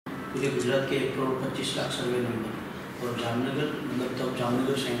पूरे गुजरात के 1,25,00,000 survey number, और जामनगर मतलब तब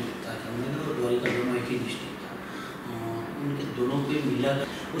जामनगर साइड था, जामनगर और द्वारिका दोनों एक ही डिस्ट्रिक्ट था। उनके दोनों को मिलाकर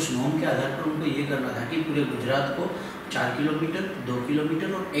उस नॉर्म के आधार पर उनको ये करना था कि पूरे गुजरात को 4 किलोमीटर, 2 किलोमीटर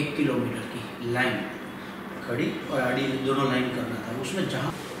और 1 किलोमीटर की लाइन खड़ी और आड़ी दोनों लाइन करना था। उसमें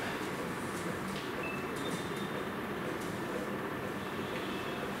जहाँ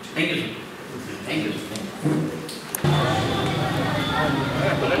thank you sir, thank you sir.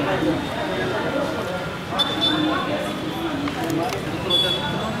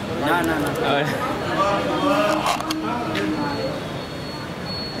 ना ना ना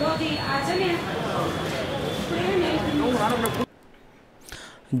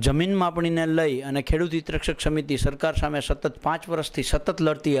जमीन मापणीने लई अने खेडूत हितरक्षक समिति सरकार सामे सतत 5 वर्षथी सतत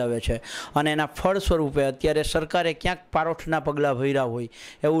लड़ती आवे छे अने एना फळ स्वरूपे अत्यारे सरकारे क्यांक पारोठना पगला भर्या होय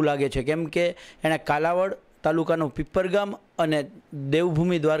एवुं लागे छे, केम के एणे कालावड तालुकाનું પીપરગામ અને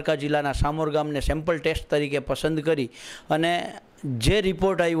દેવભૂમિ દ્વારકા જિલ્લાના સામોર ગામને સેમ્પલ ટેસ્ટ તરીકે પસંદ કરી અને જે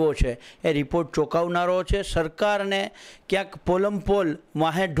રિપોર્ટ આવ્યો છે એ રિપોર્ટ ચોંકાવનારો છે। સરકારને ક્યાંક પોલમપોલ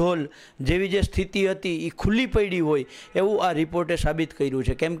વાહે ઢોલ જેવી જે સ્થિતિ હતી એ ખુલ્લી પડી હોય એવું આ રિપોર્ટે સાબિત કર્યું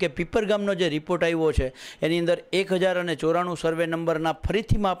છે, કેમ કે પીપરગામનો જે રિપોર્ટ આવ્યો છે એની અંદર 1094 સર્વે નંબરના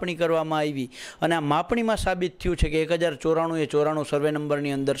ફરીથી માપણી કરવામાં આવી અને આ માપણીમાં સાબિત થયું છે કે 1094 એ 94 સર્વે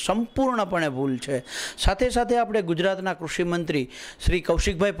નંબરની અંદર સંપૂર્ણપણે ભૂલ છે। સાથે સાથે આપણે ગુજરાતના કૃષિ મંત્રી શ્રી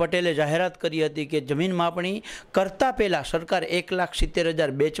કૌશિકભાઈ પટેલે જાહેરાત કરી હતી કે જમીન માપણી કરતાં પહેલાં સરકાર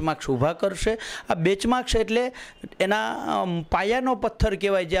 1,70,000 બેચમાર્ક્સ ઊભા કરશે। આ બેચમાર્ક્સ એટલે એના પાયાનો પથ્થર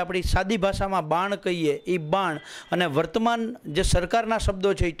કહેવાય, જે આપણી સાદી ભાષામાં બાણ કહીએ એ બાણ, અને વર્તમાન જે સરકારના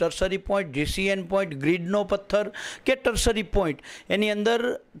શબ્દો છે એ ટર્સરી પોઈન્ટ, GCN પોઈન્ટ, ગ્રીડનો પથ્થર કે ટર્સરી પોઈન્ટ, એની અંદર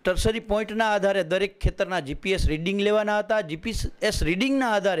ટર્સરી પોઈન્ટના આધારે દરેક ખેતરના GPS રીડિંગ લેવાના હતા। GPS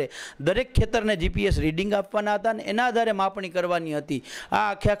રીડિંગના આધારે દરેક ખેતરને GPS રીડિંગ આપવાના હતા અને એના આધારે માપણી કરવાની હતી।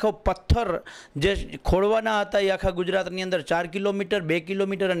 આ આખો પથ્થર જે ખોળવાના હતા એ આખા ગુજરાતની અંદર 4 કિલોમીટર, 2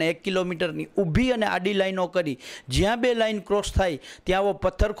 કિલોમીટર અને 1 કિલોમીટરની ઊભી અને આડી લાઈનો કરી, જ્યાં બે લાઈન ક્રોસ થાય ત્યાં આવો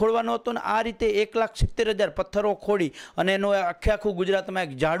પથ્થર ખોળવાનો હતો ને આ રીતે 1,70,000 પથ્થરો ખોડી અને એનું આખું ગુજરાતમાં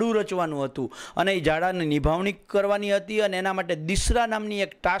એક જાડું રચવાનું હતું અને એ જાડાની નિભાવણી કરવાની હતી અને એના માટે દિશરા નામની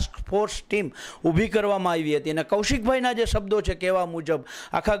એક ટાસ્ક ફોર્સ ટીમ ઊભી કરવામાં આવી હતી। અને કૌશિકભાઈના જે શબ્દો છે કહેવા મુજબ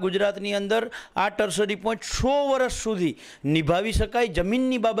આખા ગુજરાતની અંદર આ ટર્સરી પોઈન્ટ 100 વર્ષ સુધી નિભાવી શકાય।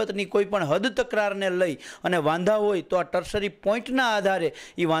 જમીનની બાબતની કોઈ પણ હદ તકરારને લઈ અને વાંધા હોય તો આ ટર્સરી પોઈન્ટના આધારે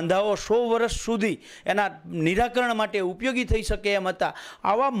એ વાંધાઓ 100 વર્ષ સુધી એના નિરાકરણ માટે ઉપયોગી થઈ શકે એમ હતા।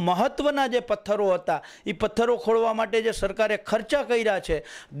 આવા મહત્ત્વના જે પથ્થરો હતા એ પથ્થરો ખોળવા માટે જે સરકારે ખર્ચા કર્યા છે,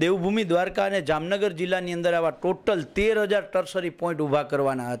 દેવભૂમિ દ્વારકા અને જામનગર જિલ્લાની અંદર આવા ટોટલ 13,000 ટર્સરી પોઈન્ટ ઊભા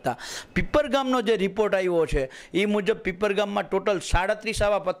કરવાના હતા। પીપરગામનો જે રિપોર્ટ આવ્યો છે એ મુજબ પીપરગામમાં ટોટલ 37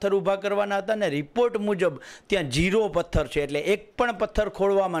 આવા પથ્થર ઊભા કરવાના હતા અને રિપોર્ટ મુજબ ત્યાં 0 પથ્થર છે, એટલે એક પણ પથ્થર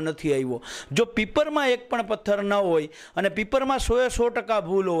ખોળવામાં નથી આવ્યો। જો પીપરમાં એક પણ પથ્થર ન હોય અને પીપરમાં 100%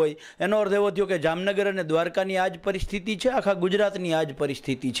 ભૂલ હોય એનો અર્થ એવો થયો કે જામનગર અને દ્વારકાની આ જ પરિસ્થિતિ છે, આખા ગુજરાતની આ જ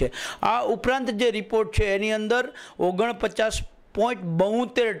પરિસ્થિતિ છે। આ ઉપરાંત જે રિપોર્ટ છે એની અંદર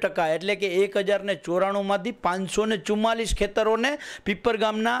 49.72% એટલે કે 1,094માંથી 544 ખેતરોને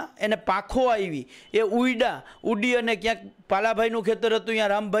પીપરગામના એને પાંખો આવી, એ ઉડી અને ક્યાંક પાલાભાઈનું ખેતર હતું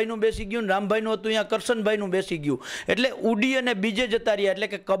ત્યાં રામભાઈનું બેસી ગયું, રામભાઈનું હતું ત્યાં કરશનભાઈનું બેસી ગયું, એટલે ઉડી અને બીજે જતા રહ્યા, એટલે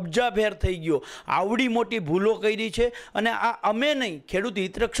કે કબજા ફેર થઈ ગયો। આવડી મોટી ભૂલો કરી છે અને આ અમે નહીં, ખેડૂત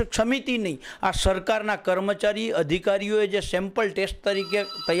હિતરક્ષક સમિતિ નહીં, આ સરકારના કર્મચારી અધિકારીઓએ જે સેમ્પલ ટેસ્ટ તરીકે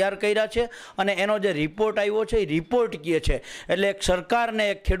તૈયાર કર્યા છે અને એનો જે રિપોર્ટ આવ્યો છે એ રિપોર્ટ કહે છે। એટલે એક સરકારને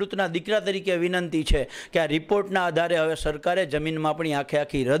એક ખેડૂતના દીકરા તરીકે વિનંતી છે કે આ રિપોર્ટના આધારે હવે સરકારે જમીન માપણી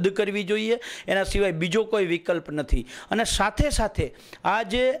આખી રદ કરવી જોઈએ, એના સિવાય બીજો કોઈ વિકલ્પ નથી। અને સાથે સાથે આ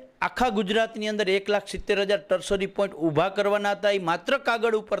જે આખા ગુજરાતની અંદર 1,70,000 ટર્સરી પોઈન્ટ ઊભા કરવાના હતા એ માત્ર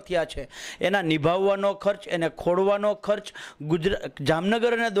કાગળ ઉપર થયા છે, એના નિભાવવાનો ખર્ચ, એને ખોડવાનો ખર્ચ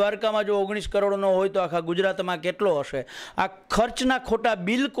જામનગર અને દ્વારકામાં જો 19 કરોડનો હોય તો આખા ગુજરાતમાં કેટલો હશે? આ ખર્ચના ખોટા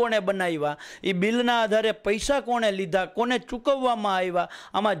બિલ કોણે બનાવ્યા, એ બિલના આધારે પૈસા કોણે લીધા, કોને ચૂકવવામાં આવ્યા,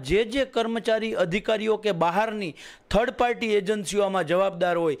 આમાં જે કર્મચારી અધિકારીઓ કે બહારની થર્ડ પાર્ટી એજન્સીઓ આમાં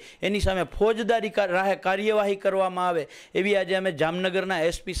જવાબદાર હોય એની સામે ફોજદારી રાહે કાર્યવાહી કરવામાં આવે એવી આજે અમે જામનગરના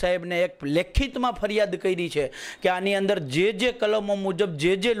SP સાહેબને એક લેખિતમાં ફરિયાદ કરી છે કે આની અંદર જે કલમો મુજબ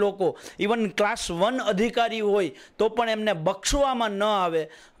જે લોકો ઇવન ક્લાસ 1 અધિકારી હોય તો પણ એમને બક્ષવામાં ન આવે,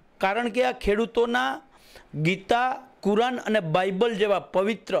 કારણ કે આ ખેડૂતોના ગીતા, કુરાન અને બાઇબલ જેવા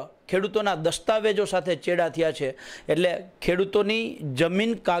પવિત્ર ખેડૂતોના દસ્તાવેજો સાથે ચેડા થયા છે। એટલે ખેડૂતોની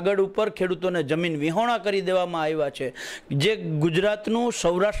જમીન કાગળ ઉપર ખેડૂતોને જમીન વિહોણા કરી દેવામાં આવ્યા છે। જે ગુજરાતનું,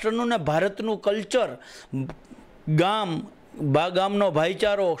 સૌરાષ્ટ્રનું ને ભારતનું કલ્ચર, ગામનો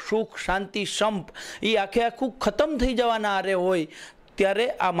ભાઈચારો, સુખ શાંતિ સંપ એ આખું ખતમ થઈ જવાના આરે હોય ત્યારે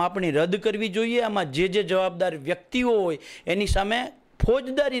આ માપણી રદ કરવી જોઈએ। આમાં જે જવાબદાર વ્યક્તિઓ હોય એની સામે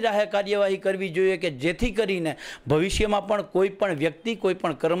ફોજદારી રાહે કાર્યવાહી કરવી જોઈએ કે જેથી કરીને ભવિષ્યમાં પણ કોઈ પણ વ્યક્તિ, કોઈ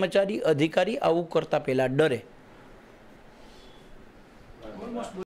પણ કર્મચારી, અધિકારી આવું કરતા પહેલાં ડરે।